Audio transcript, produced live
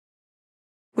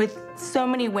With so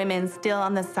many women still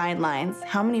on the sidelines,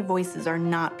 how many voices are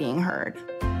not being heard?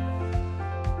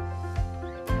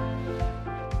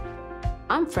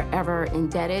 I'm forever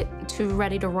indebted to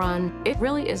Ready to Run. It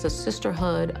really is a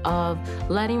sisterhood of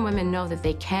letting women know that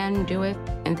they can do it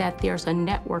and that there's a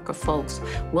network of folks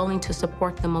willing to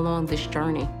support them along this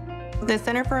journey. The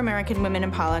Center for American Women in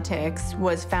Politics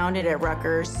was founded at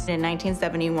Rutgers in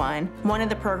 1971. One of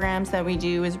the programs that we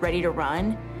do is Ready to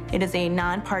Run. It is a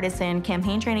nonpartisan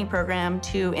campaign training program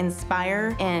to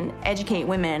inspire and educate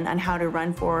women on how to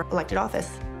run for elected office.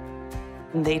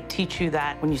 They teach you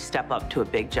that when you step up to a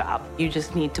big job, you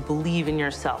just need to believe in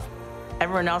yourself.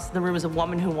 Everyone else in the room is a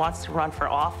woman who wants to run for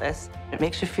office. It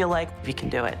makes you feel like you can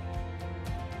do it.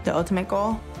 The ultimate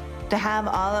goal? To have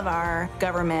all of our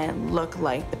government look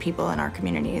like the people in our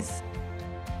communities.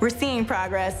 We're seeing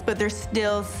progress, but there's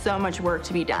still so much work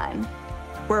to be done.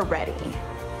 We're ready.